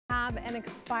have an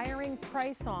expiring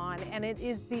price on, and it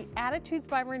is the Attitudes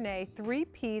by Renee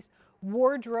 3-piece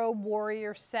Wardrobe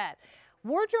Warrior set.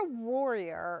 Wardrobe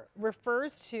Warrior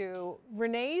refers to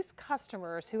Renee's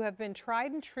customers who have been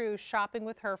tried and true shopping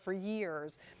with her for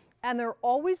years, and they're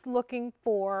always looking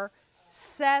for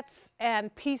sets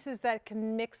and pieces that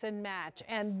can mix and match.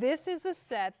 And this is a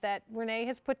set that Renee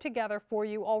has put together for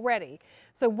you already.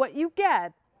 So what you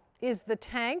get is the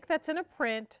tank that's in a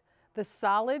print, the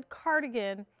solid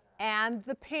cardigan, and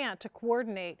the pant to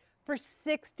coordinate for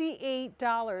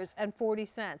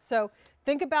 $68.40. So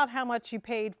think about how much you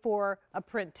paid for a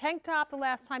print tank top the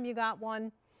last time you got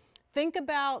one. Think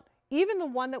about even the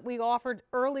one that we offered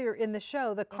earlier in the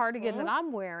show, the cardigan that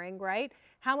I'm wearing, right?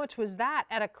 How much was that?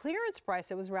 At a clearance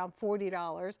price, it was around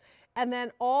 $40. And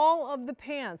then all of the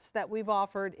pants that we've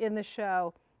offered in the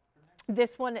show.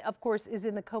 This one, of course, is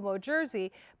in the Como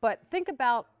jersey, but think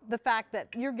about the fact that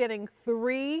you're getting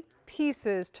 3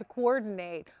 pieces to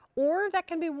coordinate, or that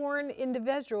can be worn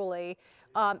individually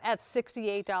at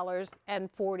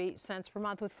 $68.40 per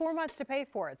month with 4 months to pay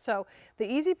for it. So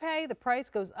the easy pay, the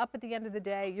price goes up at the end of the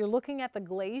day. You're looking at the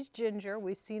glazed ginger.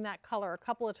 We've seen that color a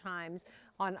couple of times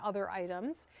on other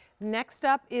items. Next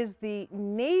up is the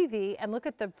navy, and look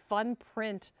at the fun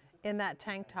print in that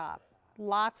tank top.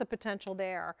 Lots of potential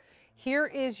there. Here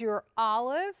is your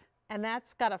olive, and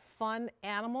that's got a fun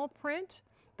animal print.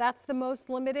 That's the most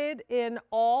limited in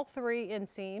all 3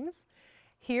 inseams.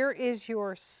 Here is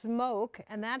your smoke,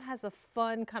 and that has a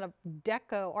fun kind of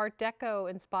Art Deco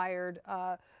inspired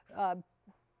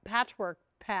patchwork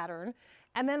pattern.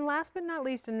 And then last but not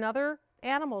least, another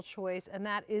animal choice, and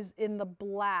that is in the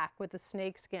black with the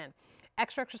snake skin.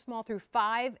 Extra, extra small through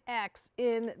 5X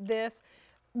in this.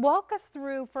 Walk us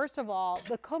through, first of all,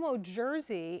 the Como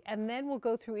jersey, and then we'll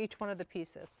go through each one of the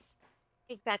pieces.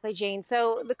 Exactly, Jane.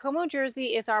 So the Como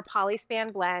jersey is our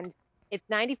polyspan blend. It's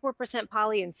 94%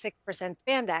 poly and 6%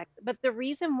 spandex. But the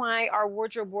reason why our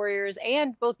wardrobe warriors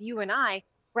and both you and I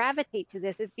gravitate to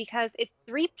this is because it's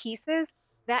 3 pieces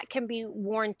that can be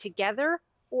worn together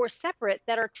or separate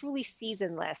that are truly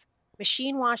seasonless,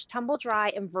 machine wash, tumble dry,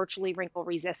 and virtually wrinkle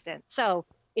resistant. So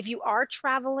if you are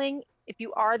traveling, if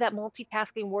you are that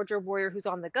multitasking wardrobe warrior who's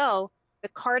on the go, the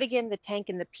cardigan, the tank,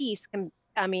 and the piece and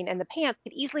the pants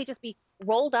can easily just be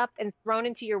rolled up and thrown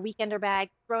into your weekender bag,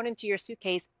 thrown into your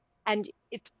suitcase, and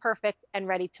it's perfect and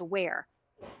ready to wear.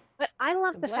 But I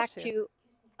love the fact too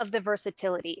of the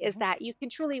versatility is that you can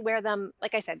truly wear them,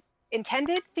 like I said,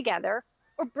 intended together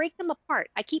or break them apart.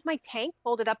 I keep my tank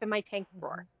folded up in my tank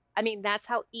drawer. I mean, that's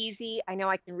how easy. I know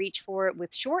I can reach for it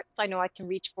with shorts. I know I can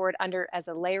reach for it under as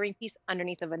a layering piece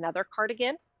underneath of another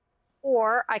cardigan,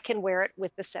 or I can wear it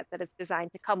with the set that it's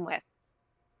designed to come with.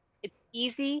 It's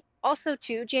easy. Also,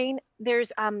 too, Jane,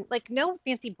 there's like no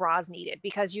fancy bras needed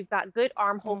because you've got good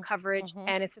armhole coverage,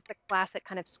 and it's just a classic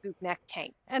kind of scoop neck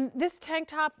tank. And this tank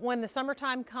top, when the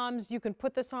summertime comes, you can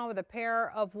put this on with a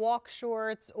pair of walk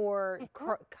shorts or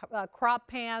crop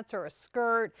pants or a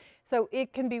skirt. So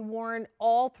it can be worn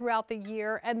all throughout the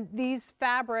year. And these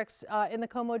fabrics in the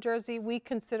Como jersey, we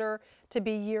consider to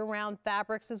be year-round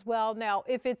fabrics as well. Now,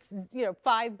 if it's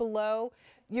 5 below,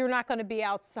 you're not going to be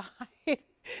outside.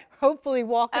 Hopefully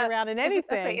walking around in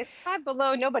anything. It's 5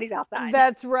 below, nobody's outside.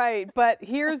 That's right. But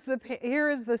here is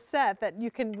the set that you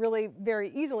can really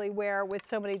very easily wear with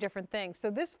so many different things.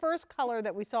 So this first color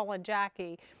that we saw on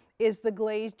Jackie is the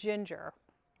glazed ginger,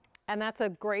 and that's a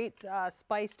great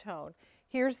spice tone.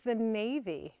 Here's the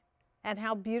navy, and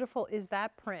how beautiful is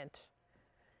that print?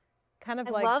 Kind of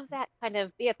I love that kind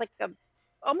of, it's like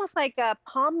almost like a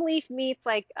palm leaf meets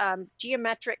like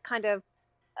geometric kind of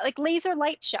like laser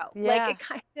light show. Yeah. Like it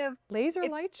kind of laser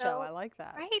light show. I like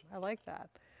that. Right? I like that.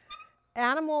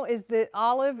 Animal is the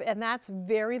olive, and that's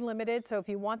very limited. So if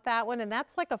you want that one, and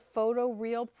that's like a photo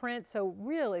real print, so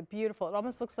really beautiful. It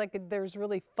almost looks like there's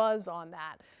really fuzz on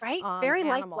that. Right? Very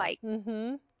lifelike.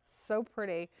 So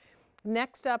pretty.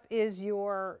 Next up is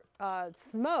your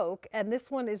smoke, and this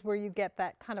one is where you get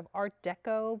that kind of Art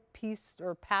Deco piece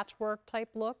or patchwork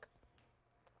type look.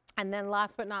 And then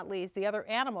last but not least, the other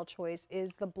animal choice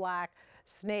is the black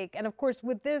snake. And of course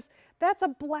with this, that's a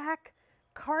black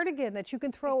cardigan that you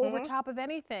can throw over top of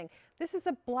anything. This is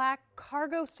a black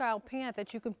cargo style pant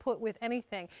that you can put with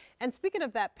anything. And speaking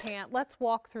of that pant, let's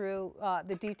walk through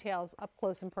the details up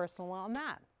close and personal on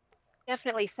that.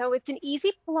 Definitely. So it's an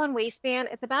easy pull-on waistband.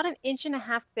 It's about 1.5 inches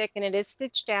thick, and it is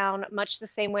stitched down much the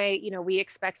same way we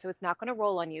expect, so it's not going to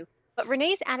roll on you. But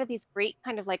Renee's added these great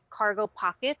kind of like cargo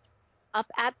pockets up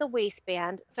at the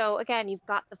waistband. So again, you've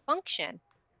got the function.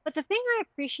 But the thing I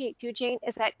appreciate too, Jane,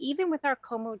 is that even with our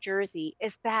Como jersey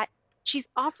is that she's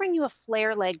offering you a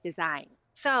flare leg design.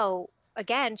 So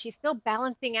again, she's still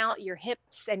balancing out your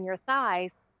hips and your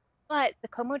thighs, but the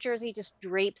Como jersey just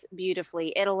drapes beautifully.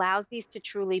 It allows these to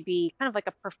truly be kind of like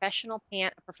a professional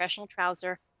pant, a professional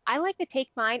trouser. I like to take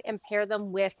mine and pair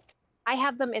them with, I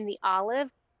have them in the olive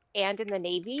and in the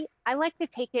navy. I like to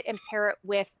take it and pair it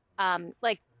with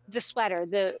like the sweater,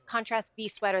 the contrast V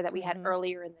sweater that we had Hmm.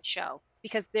 earlier in the show,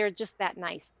 because they're just that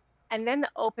nice. And then the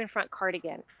open front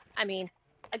cardigan. I mean,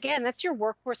 again, that's your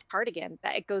workhorse cardigan.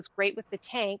 That it goes great with the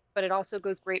tank, but it also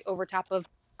goes great over top of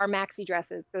our maxi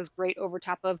dresses, goes great over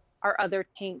top of our other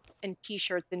tank and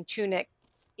t-shirts and tunic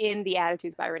in the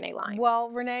Attitudes by Renee line. Well,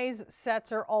 Renee's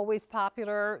sets are always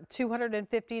popular.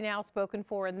 250 now spoken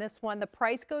for in this one. The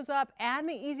price goes up and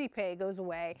the easy pay goes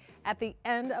away at the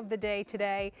end of the day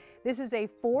today. This is a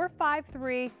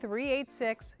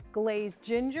 453386 glazed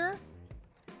ginger,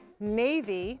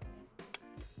 navy,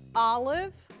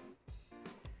 olive,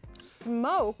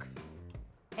 smoke,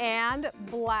 and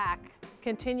black.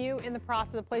 Continue in the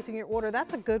process of placing your order.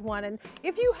 That's a good one. And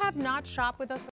if you have not shopped with us